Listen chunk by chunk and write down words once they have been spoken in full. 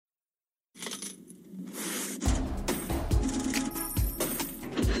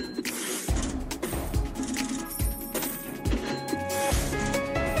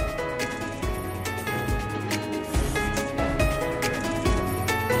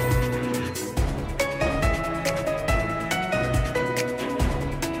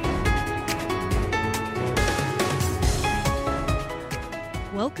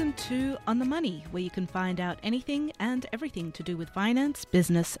Welcome to On the Money, where you can find out anything and everything to do with finance,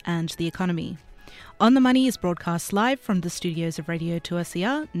 business and the economy. On the Money is broadcast live from the studios of Radio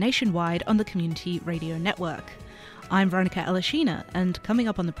 2SER nationwide on the Community Radio Network. I'm Veronica Alashina, and coming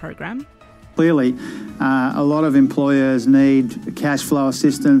up on the program... Clearly, a lot of employers need cash flow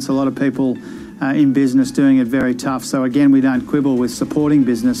assistance, a lot of people in business doing it very tough. So again, we don't quibble with supporting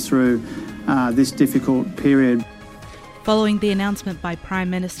business through this difficult period. Following the announcement by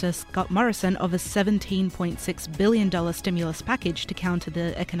Prime Minister Scott Morrison of a $17.6 billion stimulus package to counter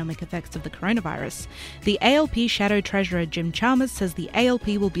the economic effects of the coronavirus, the ALP Shadow Treasurer Jim Chalmers says the ALP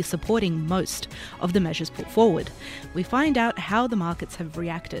will be supporting most of the measures put forward. We find out how the markets have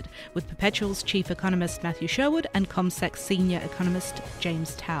reacted with Perpetual's Chief Economist Matthew Sherwood and CommSec Senior Economist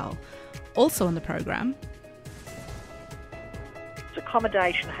James Towell. Also on the program...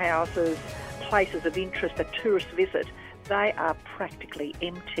 accommodation houses, places of interest that tourists visit, they are practically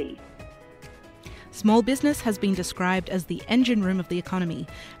empty. Small business has been described as the engine room of the economy,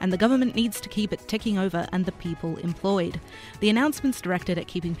 and the government needs to keep it ticking over and the people employed. The announcements directed at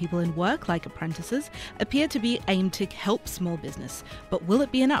keeping people in work, like apprentices, appear to be aimed to help small business. But will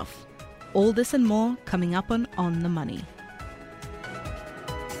it be enough? All this and more coming up on the Money.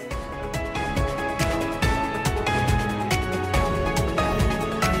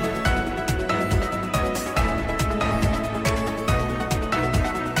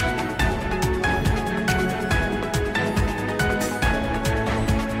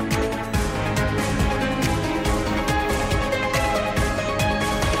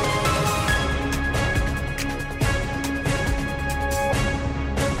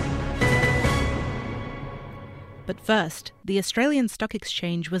 But first, the Australian Stock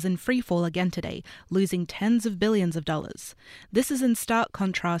Exchange was in freefall again today, losing tens of billions of dollars. This is in stark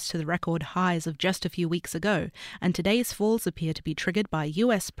contrast to the record highs of just a few weeks ago, and today's falls appear to be triggered by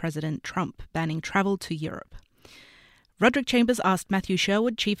US President Trump banning travel to Europe. Roderick Chambers asked Matthew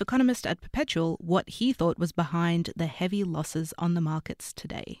Sherwood, Chief Economist at Perpetual, what he thought was behind the heavy losses on the markets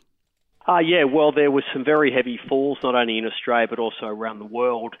today. There was some very heavy falls, not only in Australia but also around the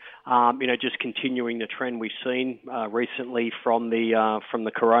world. Just continuing the trend we've seen recently from the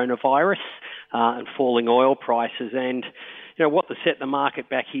coronavirus and falling oil prices. And what set the market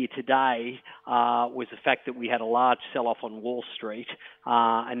back here today was the fact that we had a large sell-off on Wall Street,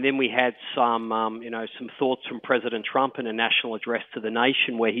 and then we had some thoughts from President Trump in a national address to the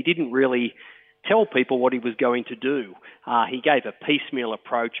nation where he didn't really tell people what he was going to do. He gave a piecemeal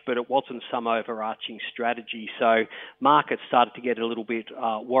approach, but it wasn't some overarching strategy. So markets started to get a little bit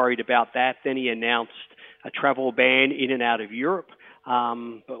worried about that. Then he announced a travel ban in and out of Europe,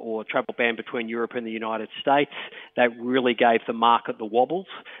 or a travel ban between Europe and the United States. That really gave the market the wobbles,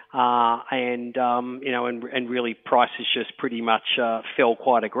 and really prices just pretty much fell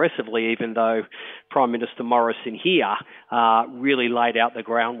quite aggressively, even though Prime Minister Morrison here really laid out the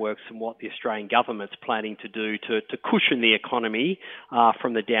groundwork and what the Australian government's planning to do to cushion the economy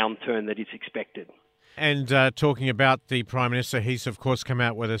from the downturn that is expected. And talking about the Prime Minister, he's of course come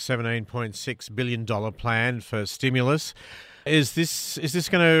out with a $17.6 billion plan for stimulus. Is this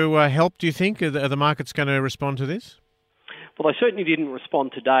going to help, do you think? Are the markets going to respond to this? Well, they certainly didn't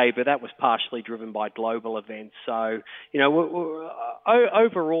respond today, but that was partially driven by global events. So,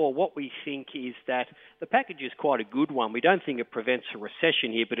 overall, what we think is that the package is quite a good one. We don't think it prevents a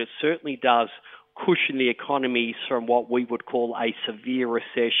recession here, but it certainly does cushion the economies from what we would call a severe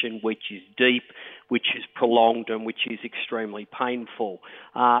recession, which is deep, which is prolonged, and which is extremely painful.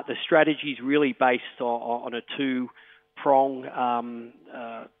 The strategy is really based on a two-prong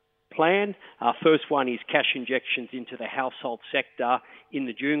plan. First one is cash injections into the household sector in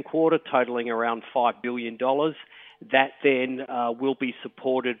the June quarter, totaling around $5 billion. That then will be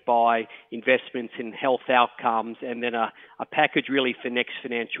supported by investments in health outcomes, and then a package really for next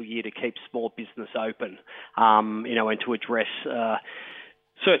financial year to keep small business open, and to address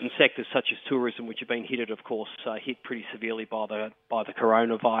certain sectors such as tourism, which have been hit pretty severely by the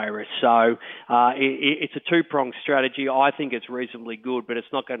coronavirus. So it's a two-pronged strategy. I think it's reasonably good, but it's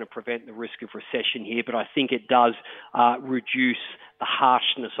not going to prevent the risk of recession here. But I think it does reduce the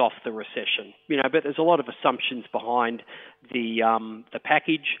harshness of the recession. But there's a lot of assumptions behind the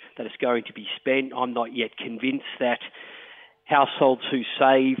package that is going to be spent. I'm not yet convinced that households who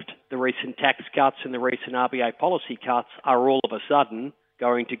saved the recent tax cuts and the recent RBA policy cuts are all of a sudden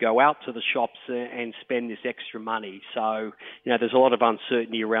going to go out to the shops and spend this extra money. So, there's a lot of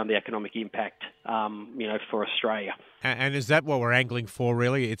uncertainty around the economic impact, for Australia. And is that what we're angling for,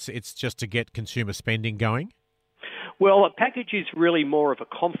 really? It's just to get consumer spending going? Well, a package is really more of a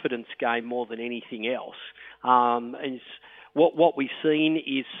confidence game more than anything else. And What we've seen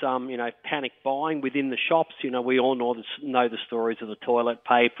is some, panic buying within the shops. We all know the stories of the toilet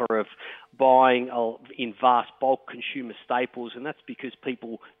paper, of buying in vast bulk consumer staples, and that's because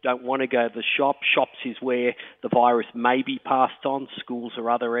people don't want to go to the shop. Shops is where the virus may be passed on, schools or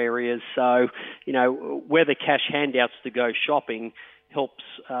other areas. So, whether cash handouts to go shopping helps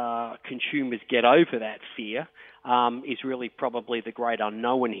consumers get over that fear is really probably the great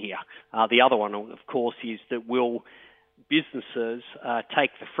unknown here. The other one, of course, is that will businesses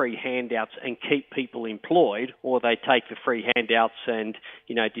take the free handouts and keep people employed, or they take the free handouts and,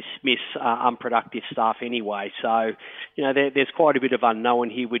 dismiss unproductive staff anyway. So, there's quite a bit of unknown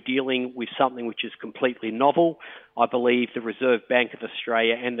here. We're dealing with something which is completely novel. I believe the Reserve Bank of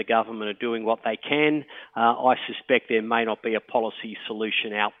Australia and the government are doing what they can. I suspect there may not be a policy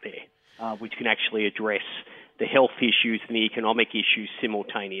solution out there which can actually address the health issues and the economic issues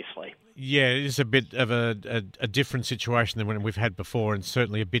simultaneously. Yeah, it is a bit of a different situation than when we've had before, and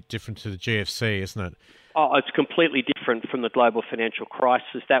certainly a bit different to the GFC, isn't it? Oh, it's completely different from the global financial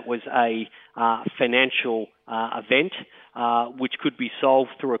crisis. That was a financial event which could be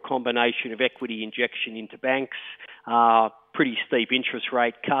solved through a combination of equity injection into banks, pretty steep interest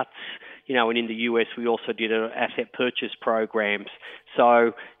rate cuts, and in the US we also did asset purchase programs.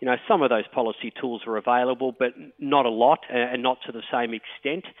 So, some of those policy tools are available, but not a lot and not to the same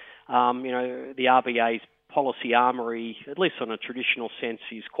extent. The RBA's policy armoury, at least on a traditional sense,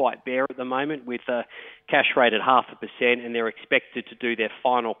 is quite bare at the moment, with a cash rate at 0.5%, and they're expected to do their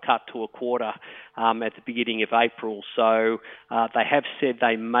final cut to a quarter at the beginning of April. So they have said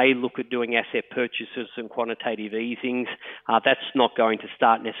they may look at doing asset purchases and quantitative easings. That's not going to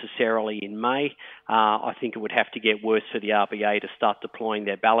start necessarily in May. I think it would have to get worse for the RBA to start deploying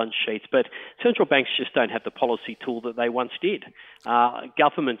their balance sheets. But central banks just don't have the policy tool that they once did.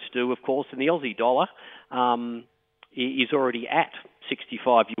 Governments do, of course, and the Aussie dollar is already at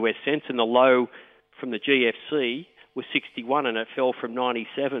 65 US cents, and the low from the GFC was 61 and it fell from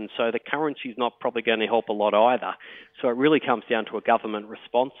 97. So the currency's not probably going to help a lot either. So it really comes down to a government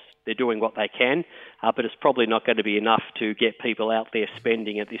response. They're doing what they can, but it's probably not going to be enough to get people out there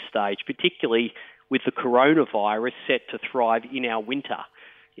spending at this stage, particularly with the coronavirus set to thrive in our winter.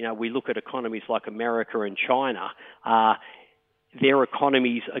 We look at economies like America and China. Their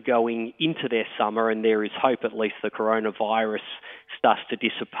economies are going into their summer, and there is hope at least the coronavirus starts to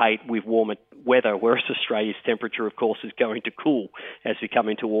dissipate with warmer weather, whereas Australia's temperature, of course, is going to cool as we come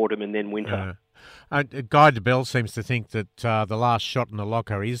into autumn and then winter. Guy Debelle seems to think that the last shot in the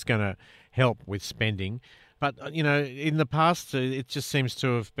locker is going to help with spending. But, in the past, it just seems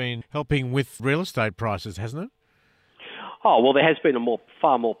to have been helping with real estate prices, hasn't it? Oh, well, there has been a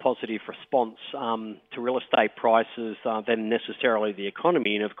far more positive response to real estate prices than necessarily the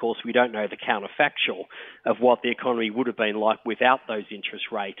economy. And, of course, we don't know the counterfactual of what the economy would have been like without those interest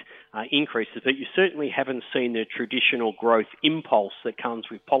rate increases. But you certainly haven't seen the traditional growth impulse that comes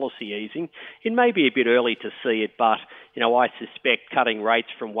with policy easing. It may be a bit early to see it, but, I suspect cutting rates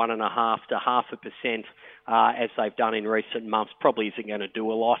from 1.5% to 0.5%, as they've done in recent months, probably isn't going to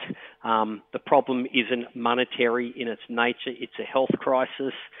do a lot. The problem isn't monetary in its nature. It's a health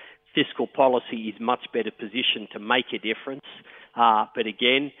crisis. Fiscal policy is much better positioned to make a difference. But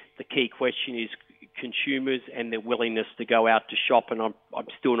again, the key question is consumers and their willingness to go out to shop, and I'm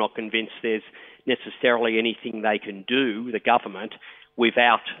still not convinced there's necessarily anything they can do, the government,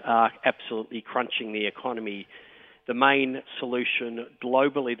 without absolutely crunching the economy. The main solution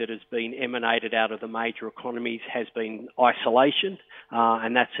globally that has been emanated out of the major economies has been isolation,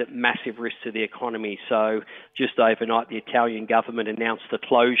 and that's at massive risk to the economy. So just overnight, the Italian government announced the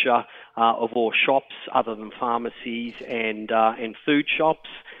closure of all shops other than pharmacies and food shops.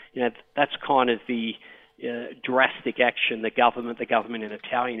 That's kind of the drastic action the government in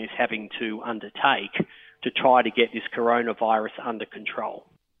Italian is having to undertake to try to get this coronavirus under control.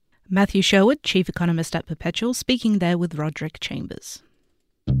 Matthew Sherwood, Chief Economist at Perpetual, speaking there with Roderick Chambers.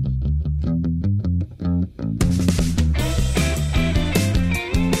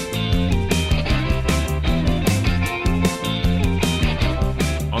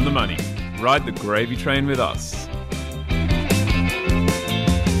 On the money. Ride the gravy train with us.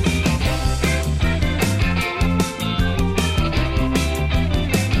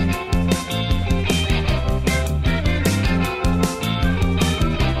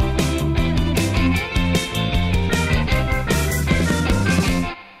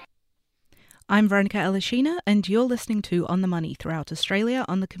 I'm Veronica Elishina, and you're listening to On the Money throughout Australia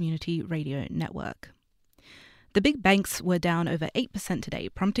on the Community Radio Network. The big banks were down over 8% today,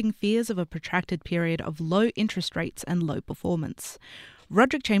 prompting fears of a protracted period of low interest rates and low performance.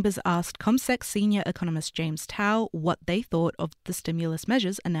 Roderick Chambers asked CommSec senior economist James Tao what they thought of the stimulus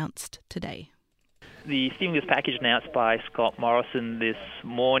measures announced today. The stimulus package announced by Scott Morrison this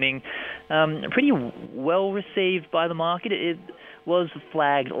morning, pretty well received by the market. It was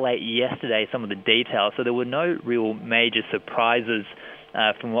flagged late yesterday, some of the details, so there were no real major surprises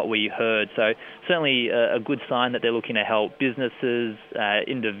from what we heard. So certainly a good sign that they're looking to help businesses,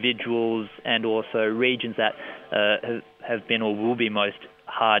 individuals, and also regions that have been or will be most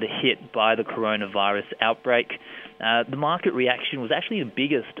hard hit by the coronavirus outbreak. The market reaction was actually the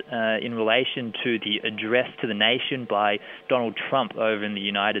biggest in relation to the address to the nation by Donald Trump over in the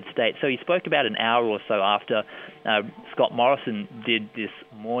United States. So he spoke about an hour or so after Scott Morrison did this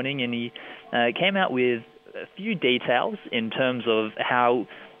morning, and he came out with a few details in terms of how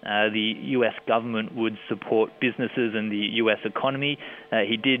the U.S. government would support businesses and the U.S. economy.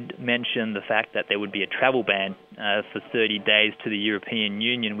 He did mention the fact that there would be a travel ban for 30 days to the European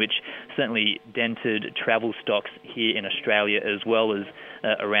Union, which certainly dented travel stocks here in Australia as well as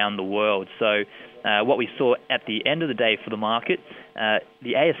around the world. So what we saw at the end of the day for the market,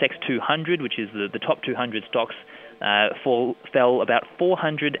 the ASX 200, which is the top 200 stocks, fell about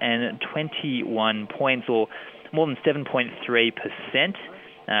 421 points, or more than 7.3%.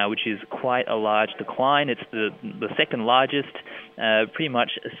 Which is quite a large decline. It's the second largest pretty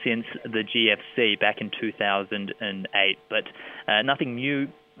much since the GFC back in 2008. But nothing new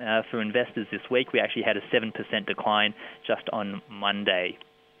for investors this week. We actually had a 7% decline just on Monday.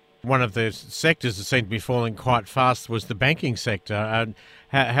 One of the sectors that seemed to be falling quite fast was the banking sector.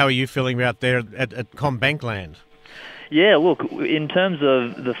 How are you feeling about there at CommBank land? Yeah, look, in terms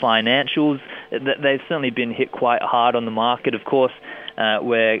of the financials, they've certainly been hit quite hard on the market. Of course,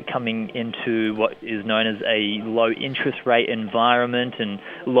 we're coming into what is known as a low interest rate environment and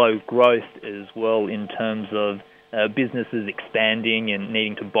low growth as well in terms of businesses expanding and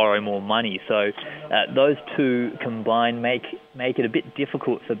needing to borrow more money. So those two combined make it a bit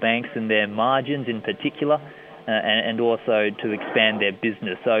difficult for banks and their margins in particular, and also to expand their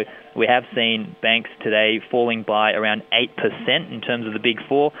business. So we have seen banks today falling by around 8% in terms of the big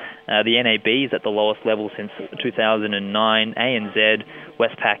four. The NAB is at the lowest level since 2009, ANZ,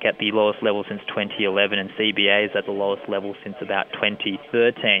 Westpac at the lowest level since 2011, and CBA is at the lowest level since about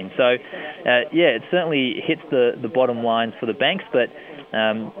 2013. So, it certainly hits the bottom lines for the banks, but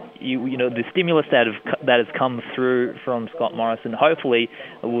the stimulus that has come through from Scott Morrison, hopefully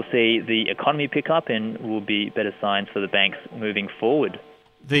we'll see the economy pick up and will be better signs for the banks moving forward.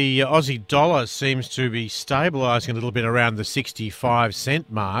 The Aussie dollar seems to be stabilising a little bit around the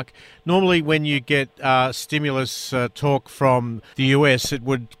 65-cent mark. Normally when you get stimulus talk from the US, it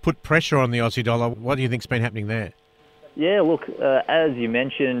would put pressure on the Aussie dollar. What do you think's been happening there? Yeah, look, as you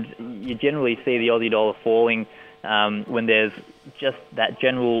mentioned, you generally see the Aussie dollar falling when there's just that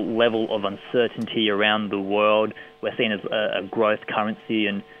general level of uncertainty around the world. We're seen as a growth currency,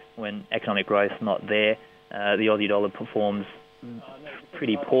 and when economic growth is not there, the Aussie dollar performs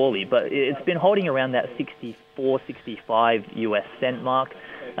pretty poorly. But it's been holding around that 64, 65 US cent mark.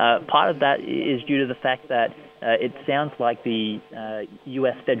 Part of that is due to the fact that it sounds like the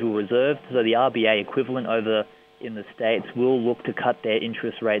US Federal Reserve, so the RBA equivalent over in the States, will look to cut their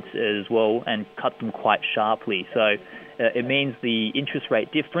interest rates as well and cut them quite sharply. So it means the interest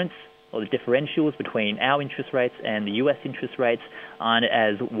rate difference or the differentials between our interest rates and the US interest rates aren't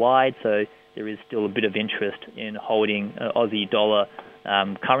as wide, so there is still a bit of interest in holding Aussie dollar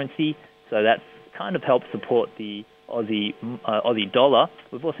currency. So that's kind of helped support the Aussie dollar.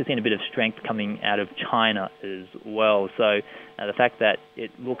 We've also seen a bit of strength coming out of China as well. So the fact that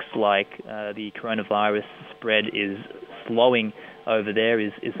it looks like the coronavirus spread is slowing over there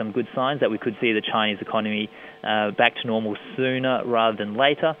is some good signs that we could see the Chinese economy back to normal sooner rather than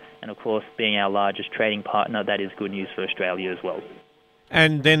later. And of course, being our largest trading partner, that is good news for Australia as well.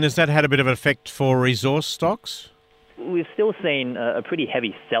 And then has that had a bit of an effect for resource stocks? We've still seen a pretty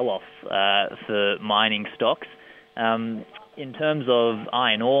heavy sell-off for mining stocks. In terms of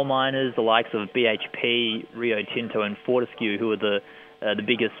iron ore miners, the likes of BHP, Rio Tinto and Fortescue, who are the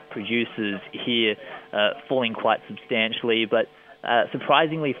biggest producers here, falling quite substantially, but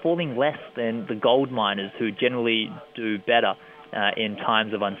surprisingly falling less than the gold miners, who generally do better in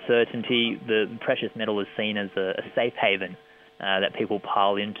times of uncertainty. The precious metal is seen as a safe haven that people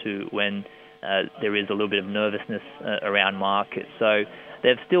pile into when there is a little bit of nervousness around markets. So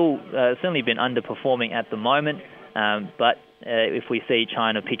they've still certainly been underperforming at the moment, but if we see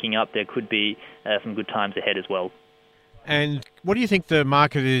China picking up, there could be some good times ahead as well. And what do you think the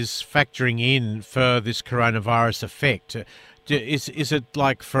market is factoring in for this coronavirus effect? Is it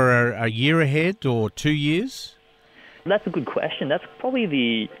like for a year ahead or 2 years? That's a good question. That's probably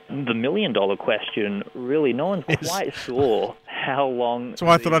the $1,000,000 question, really. No one's quite sure how long... So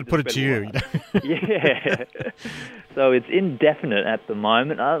I thought I'd put it to you. Yeah. So it's indefinite at the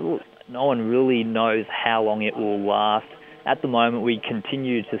moment. No one really knows how long it will last. At the moment, we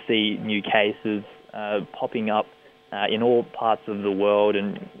continue to see new cases popping up in all parts of the world,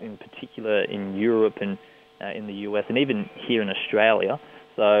 and in particular in Europe and in the US, and even here in Australia.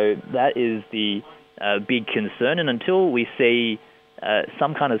 So that is the big concern. And until we see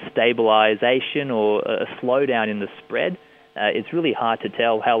some kind of stabilisation or a slowdown in the spread, it's really hard to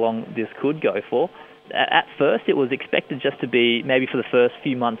tell how long this could go for. At first, it was expected just to be maybe for the first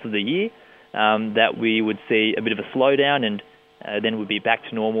few months of the year that we would see a bit of a slowdown, and then we'd be back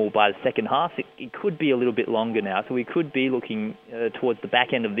to normal by the second half. It could be a little bit longer now. So we could be looking towards the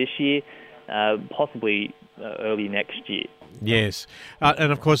back end of this year, possibly early next year. Yes.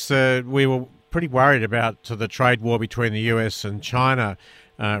 And of course, we were pretty worried about the trade war between the US and China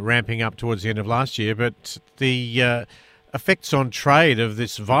ramping up towards the end of last year. But the effects on trade of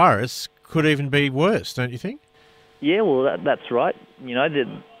this virus could even be worse, don't you think? Yeah, well, that's right. You know,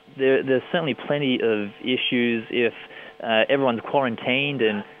 there's certainly plenty of issues if everyone's quarantined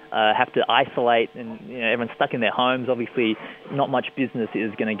and have to isolate, and everyone's stuck in their homes. Obviously, not much business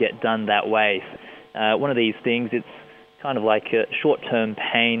is going to get done that way. One of these things, it's kind of like a short-term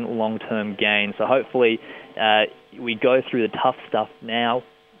pain, long-term gain. So hopefully we go through the tough stuff now,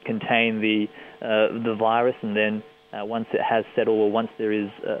 contain the virus, and then once it has settled, or once there is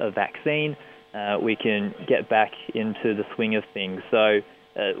a vaccine, we can get back into the swing of things. So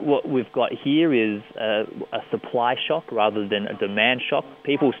what we've got here is a supply shock rather than a demand shock.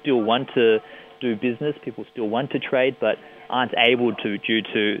 People still want to do business, people still want to trade, but aren't able to due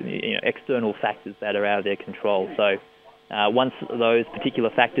to external factors that are out of their control. So once those particular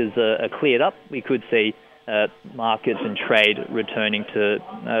factors are cleared up, we could see markets and trade returning to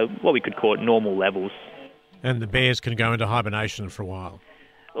what we could call normal levels. And the bears can go into hibernation for a while.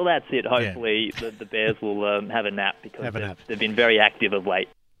 Well, that's it. Hopefully the bears will have a nap, because they've been very active of late.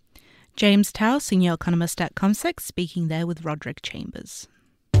 James Tao, Senior Economist at CommSec, speaking there with Roderick Chambers.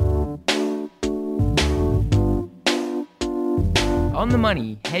 On the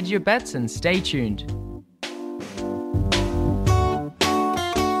money, hedge your bets and stay tuned.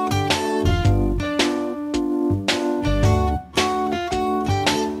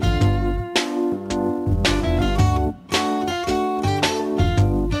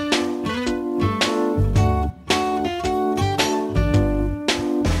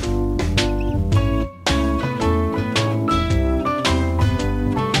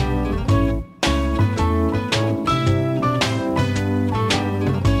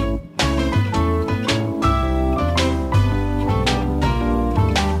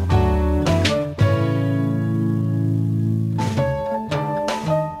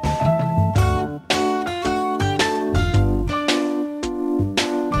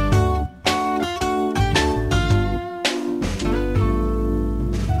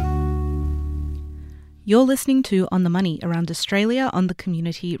 You're listening to On the Money around Australia on the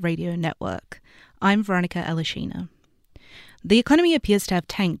Community Radio Network. I'm Veronica Elishina. The economy appears to have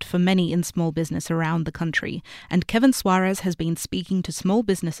tanked for many in small business around the country, and Kevin Suarez has been speaking to small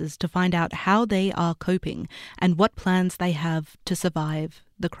businesses to find out how they are coping and what plans they have to survive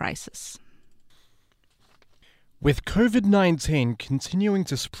the crisis. With COVID-19 continuing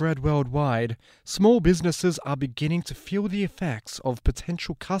to spread worldwide, small businesses are beginning to feel the effects of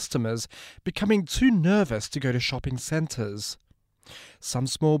potential customers becoming too nervous to go to shopping centres. Some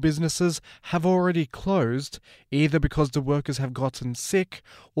small businesses have already closed, either because the workers have gotten sick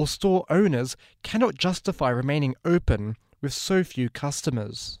or store owners cannot justify remaining open with so few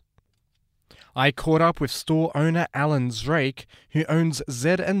customers. I caught up with store owner Alan Drake, who owns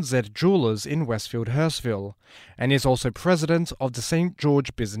Z&Z Jewellers in Westfield Hurstville, and is also president of the St.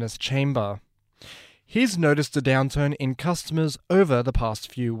 George Business Chamber. He's noticed a downturn in customers over the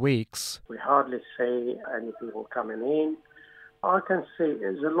past few weeks. We hardly see any people coming in. I can see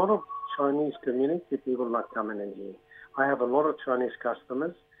there's a lot of Chinese community people not coming in here. I have a lot of Chinese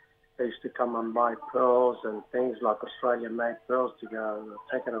customers. They used to come and buy pearls and things like Australian-made pearls to go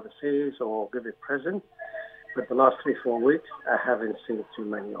take it overseas or give a present. But the last 3-4 weeks, I haven't seen too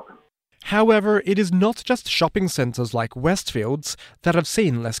many of them. However, it is not just shopping centres like Westfields that have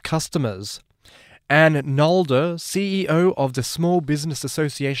seen less customers. Anne Nalder, CEO of the Small Business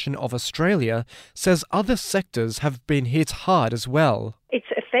Association of Australia, says other sectors have been hit hard as well. It's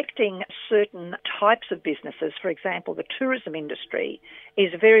affecting certain types of businesses. For example, the tourism industry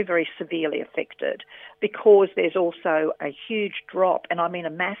is very, very severely affected because there's also a huge drop, and I mean a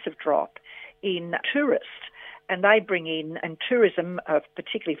massive drop, in tourists. And they bring in, and tourism,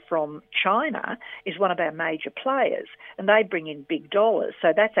 particularly from China, is one of our major players, and they bring in big dollars,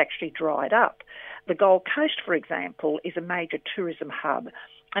 so that's actually dried up. The Gold Coast, for example, is a major tourism hub,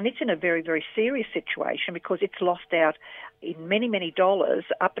 and it's in a very, very serious situation because it's lost out in many, many dollars.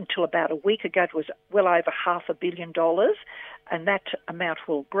 Up until about a week ago, it was well over $500 million, and that amount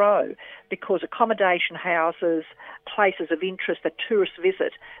will grow because accommodation houses, places of interest that tourists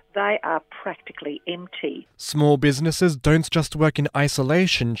visit, they are practically empty. Small businesses don't just work in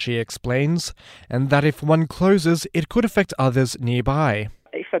isolation, she explains, and that if one closes, it could affect others nearby.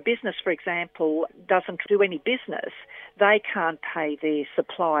 If a business, for example, doesn't do any business, they can't pay their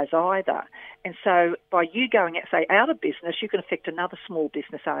suppliers either. And so by you going, say, out of business, you can affect another small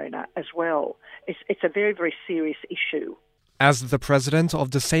business owner as well. It's a very, very serious issue. As the president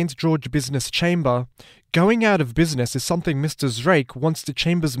of the St. George Business Chamber, going out of business is something Mr. Zrake wants the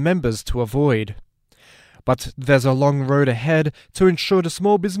Chamber's members to avoid. But there's a long road ahead to ensure the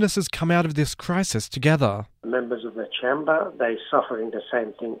small businesses come out of this crisis together. Members of the Chamber, they're suffering the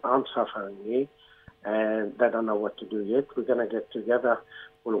same thing I'm suffering here, and they don't know what to do yet. We're going to get together.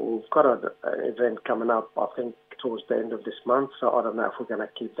 We've got an event coming up, I think, towards the end of this month, so I don't know if we're going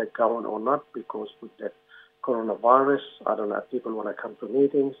to keep that going or not, because with that coronavirus, I don't know if people want to come to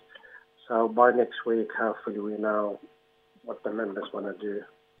meetings. So by next week, hopefully we know what the members want to do.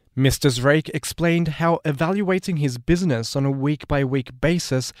 Mr. Zrake explained how evaluating his business on a week-by-week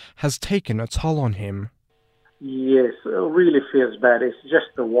basis has taken a toll on him. Yes, it really feels bad. It's just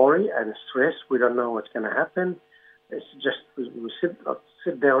the worry and stress. We don't know what's going to happen. It's just we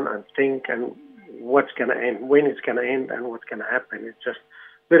sit down and think and what's going to end, when it's going to end and what's going to happen. It's just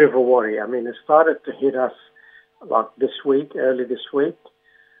a bit of a worry. I mean, it started to hit us like this week, early this week.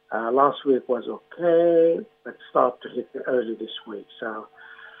 Last week was okay, but started to hit early this week. So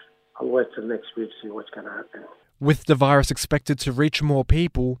I'll wait till next week to see what's going to happen. With the virus expected to reach more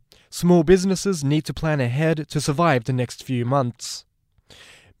people, small businesses need to plan ahead to survive the next few months.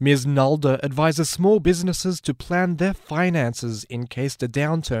 Ms. Nalder advises small businesses to plan their finances in case the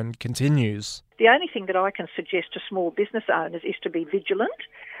downturn continues. The only thing that I can suggest to small business owners is to be vigilant.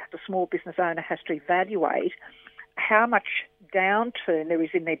 The small business owner has to evaluate how much downturn there is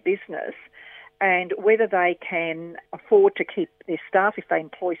in their business and whether they can afford to keep their staff if they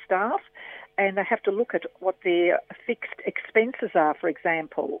employ staff, and they have to look at what their fixed expenses are, for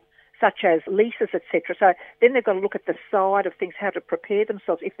example, such as leases, etc. So then they've got to look at the side of things, how to prepare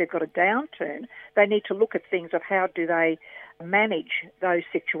themselves. If they've got a downturn, they need to look at things of how do they manage those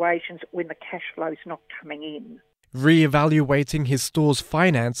situations when the cash flow is not coming in. Re-evaluating his store's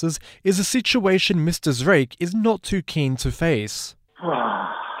finances is a situation Mr. Zrake is not too keen to face.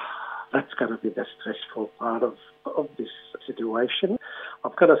 That's going to be the stressful part of this situation.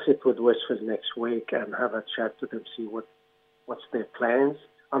 I've got to sit with Westfield next week and have a chat to them, see what's their plans.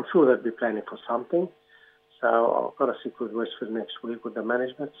 I'm sure they'll be planning for something. So I've got to sit with Westfield next week with the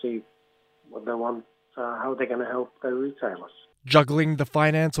management, see what they want, how they're going to help the retailers. Juggling the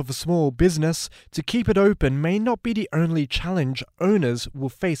finance of a small business to keep it open may not be the only challenge owners will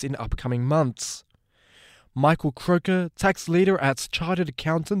face in upcoming months. Michael Croker, tax leader at Chartered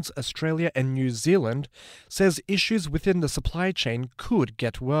Accountants Australia and New Zealand, says issues within the supply chain could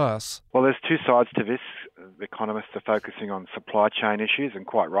get worse. Well, there's two sides to this. The economists are focusing on supply chain issues, and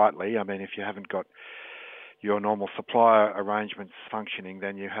quite rightly. I mean, if you haven't got your normal supplier arrangements functioning,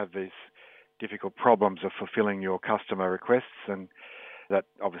 then you have these difficult problems of fulfilling your customer requests, and that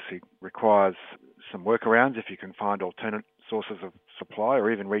obviously requires some workarounds if you can find alternate sources of supply,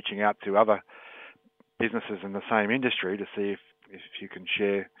 or even reaching out to other businesses in the same industry to see if you can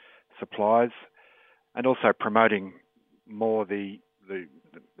share supplies, and also promoting more the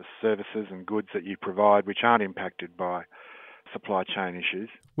services and goods that you provide which aren't impacted by supply chain issues.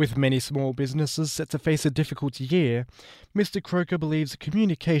 With many small businesses set to face a difficult year, Mr. Croker believes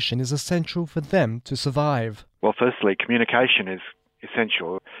communication is essential for them to survive. Well, firstly, communication is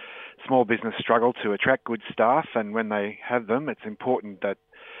essential. Small business struggle to attract good staff, and when they have them, it's important that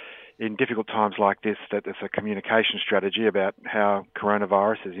in difficult times like this, that there's a communication strategy about how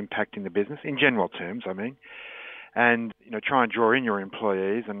coronavirus is impacting the business, in general terms, I mean. And, try and draw in your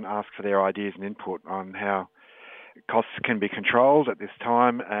employees and ask for their ideas and input on how costs can be controlled at this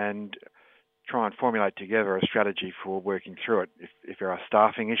time, and try and formulate together a strategy for working through it. If there are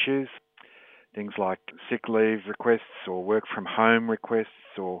staffing issues, things like sick leave requests or work from home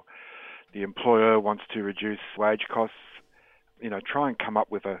requests, or the employer wants to reduce wage costs, try and come up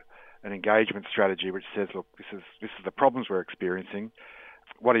with an engagement strategy which says, look, this is the problems we're experiencing.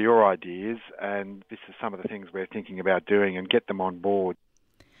 What are your ideas? And this is some of the things we're thinking about doing, and get them on board.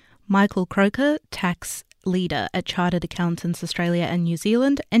 Michael Croker, tax leader at Chartered Accountants Australia and New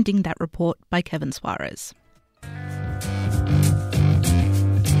Zealand, ending that report by Kevin Suarez.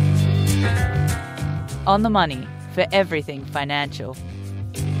 On the Money, for everything financial.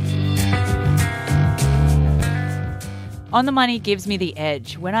 On the Money gives me the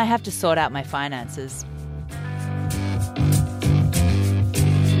edge when I have to sort out my finances.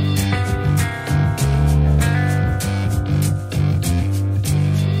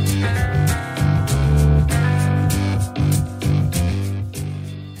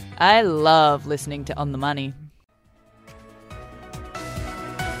 I love listening to On the Money.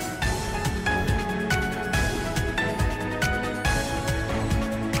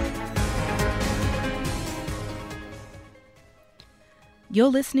 You're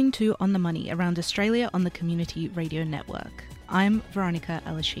listening to On the Money around Australia on the Community Radio Network. I'm Veronica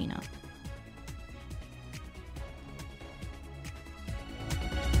Alashina.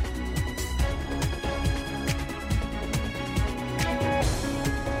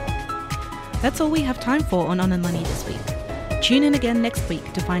 That's all we have time for on the Money this week. Tune in again next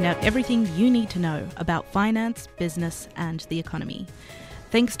week to find out everything you need to know about finance, business, and the economy.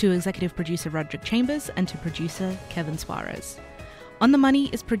 Thanks to executive producer Roderick Chambers and to producer Kevin Suarez. On the Money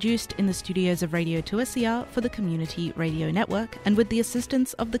is produced in the studios of Radio 2SER for the Community Radio Network and with the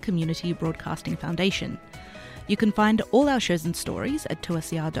assistance of the Community Broadcasting Foundation. You can find all our shows and stories at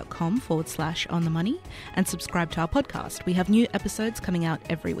 2ser.com/On the Money and subscribe to our podcast. We have new episodes coming out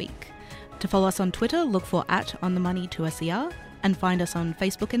every week. To follow us on Twitter, look for @OnTheMoney2SER and find us on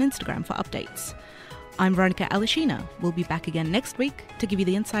Facebook and Instagram for updates. I'm Veronica Alashina. We'll be back again next week to give you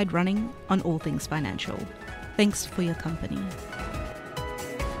the inside running on all things financial. Thanks for your company.